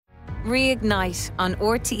Reignite on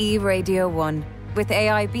RTE Radio 1 with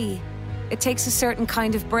AIB. It takes a certain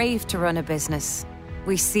kind of brave to run a business.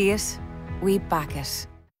 We see it, we back it.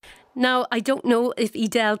 Now, I don't know if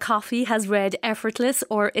Edel Coffey has read Effortless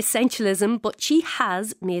or Essentialism, but she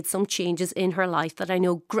has made some changes in her life that I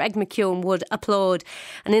know Greg McKeown would applaud.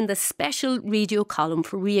 And in the special radio column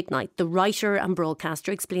for Reignite, the writer and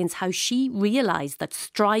broadcaster explains how she realised that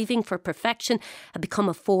striving for perfection had become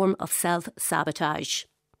a form of self-sabotage.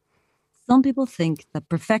 Some people think that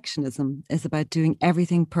perfectionism is about doing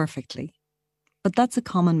everything perfectly, but that's a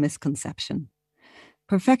common misconception.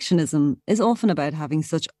 Perfectionism is often about having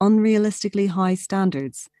such unrealistically high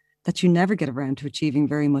standards that you never get around to achieving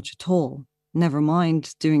very much at all, never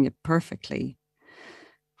mind doing it perfectly.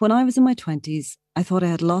 When I was in my 20s, I thought I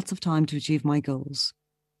had lots of time to achieve my goals.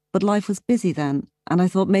 But life was busy then, and I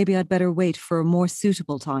thought maybe I'd better wait for a more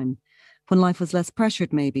suitable time, when life was less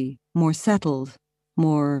pressured maybe, more settled,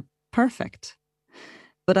 more perfect.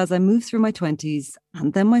 But as I moved through my 20s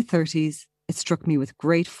and then my 30s, it struck me with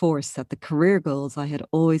great force that the career goals I had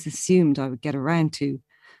always assumed I would get around to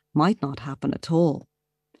might not happen at all.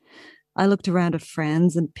 I looked around at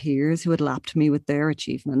friends and peers who had lapped me with their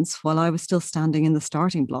achievements while I was still standing in the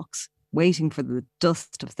starting blocks, waiting for the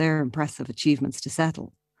dust of their impressive achievements to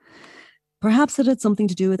settle. Perhaps it had something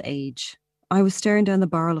to do with age. I was staring down the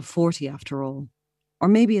barrel of 40 after all. Or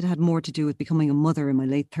maybe it had more to do with becoming a mother in my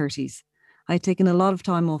late 30s. I had taken a lot of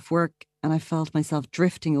time off work and I felt myself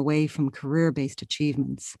drifting away from career-based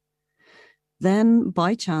achievements. Then,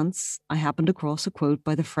 by chance, I happened across a quote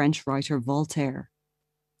by the French writer Voltaire.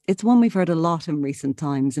 It's one we've heard a lot in recent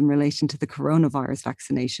times in relation to the coronavirus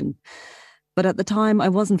vaccination, but at the time I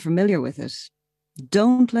wasn't familiar with it.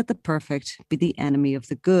 Don't let the perfect be the enemy of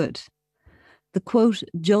the good. The quote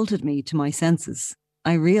jolted me to my senses.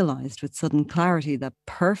 I realised with sudden clarity that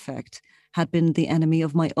perfect had been the enemy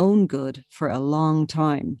of my own good for a long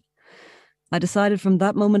time. I decided from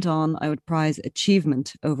that moment on I would prize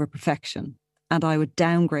achievement over perfection, and I would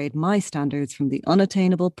downgrade my standards from the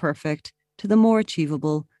unattainable perfect to the more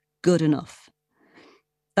achievable good enough.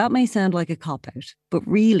 That may sound like a cop-out, but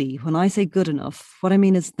really, when I say good enough, what I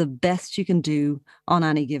mean is the best you can do on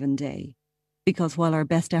any given day. Because while our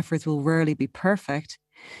best efforts will rarely be perfect,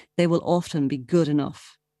 they will often be good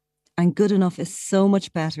enough. And good enough is so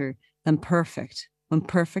much better than perfect, when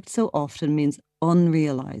perfect so often means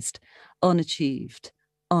unrealised, unachieved,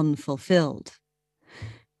 unfulfilled.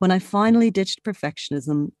 When I finally ditched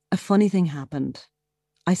perfectionism, a funny thing happened.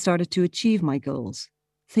 I started to achieve my goals.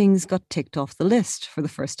 Things got ticked off the list for the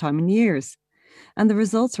first time in years, and the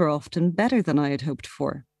results were often better than I had hoped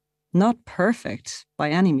for. Not perfect by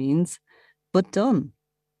any means, but done.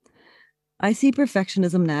 I see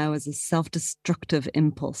perfectionism now as a self-destructive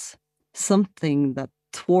impulse, something that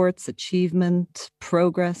thwarts achievement,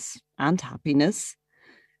 progress, and happiness.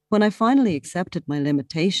 When I finally accepted my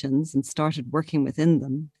limitations and started working within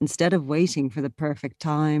them, instead of waiting for the perfect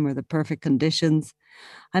time or the perfect conditions,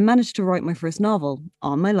 I managed to write my first novel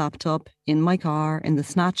on my laptop, in my car, in the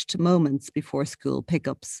snatched moments before school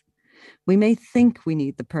pickups. We may think we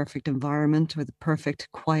need the perfect environment or the perfect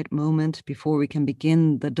quiet moment before we can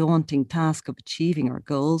begin the daunting task of achieving our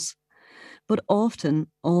goals. But often,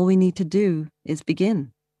 all we need to do is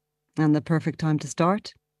begin. And the perfect time to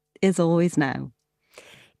start is always now.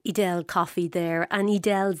 Edel Coffey there, and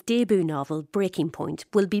Edel's debut novel, Breaking Point,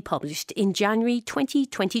 will be published in January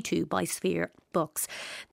 2022 by Sphere Books.